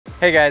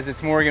Hey guys,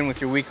 it's Morgan with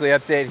your weekly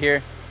update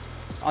here.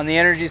 On the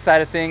energy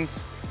side of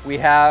things, we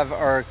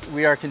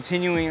are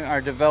continuing our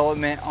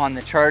development on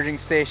the charging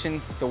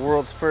station, the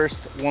world's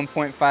first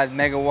 1.5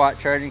 megawatt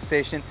charging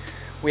station.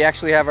 We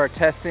actually have our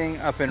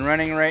testing up and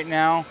running right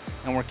now,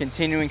 and we're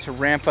continuing to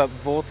ramp up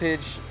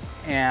voltage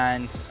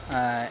and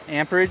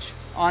amperage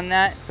on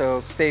that.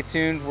 So stay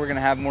tuned. We're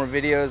gonna have more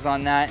videos on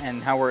that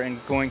and how we're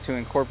going to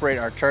incorporate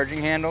our charging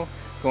handle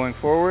going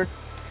forward.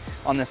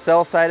 On the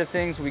cell side of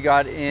things, we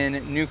got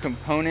in new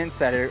components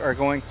that are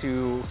going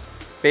to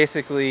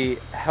basically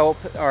help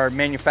our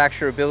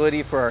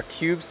manufacturability for our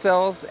cube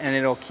cells, and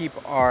it'll keep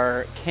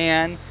our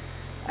can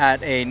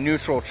at a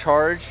neutral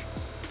charge,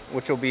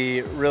 which will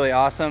be really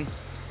awesome.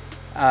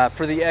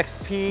 For the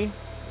XP,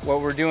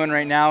 what we're doing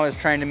right now is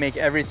trying to make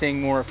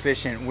everything more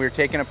efficient. We're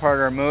taking apart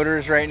our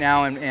motors right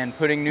now and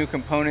putting new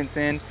components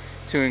in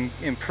to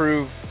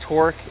improve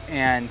torque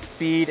and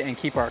speed and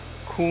keep our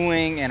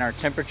cooling and our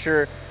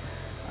temperature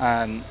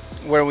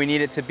where we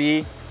need it to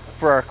be.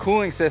 For our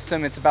cooling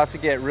system, it's about to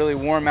get really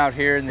warm out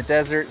here in the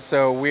desert,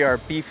 so we are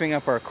beefing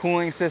up our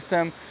cooling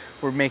system.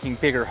 We're making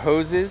bigger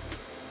hoses.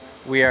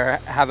 We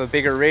have a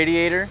bigger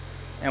radiator,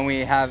 and we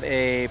have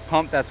a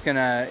pump that's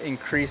gonna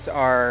increase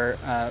our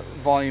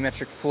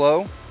volumetric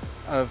flow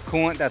of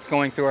coolant that's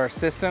going through our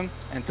system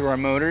and through our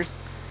motors.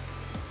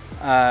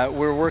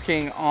 We're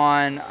working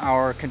on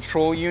our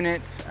control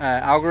unit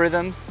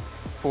algorithms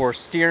for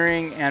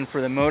steering and for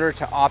the motor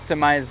to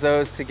optimize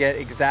those to get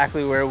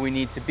exactly where we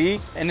need to be.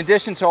 In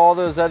addition to all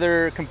those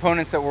other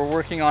components that we're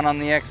working on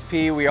the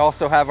XP, we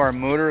also have our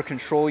motor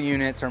control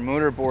units, our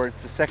motor boards.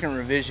 The second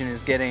revision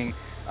is getting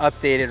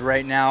updated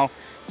right now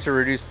to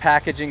reduce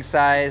packaging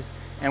size,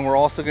 and we're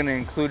also going to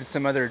include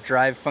some other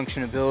drive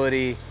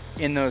functionality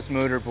in those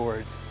motor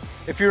boards.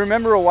 If you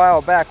remember a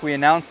while back, we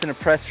announced in a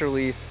press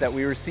release that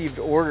we received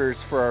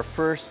orders for our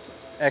first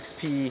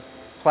XP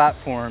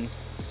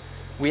platforms.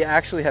 We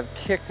actually have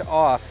kicked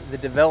off the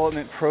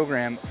development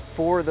program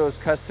for those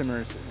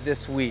customers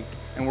this week,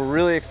 and we're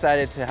really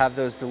excited to have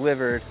those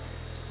delivered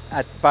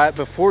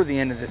before the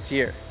end of this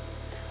year.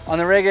 On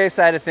the Reg A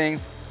side of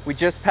things, we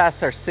just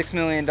passed our $6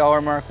 million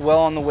mark, well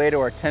on the way to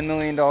our $10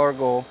 million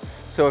goal.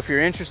 So if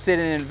you're interested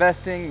in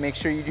investing, make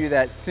sure you do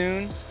that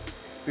soon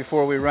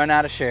before we run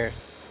out of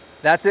shares.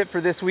 That's it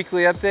for this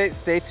weekly update.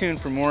 Stay tuned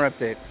for more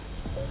updates.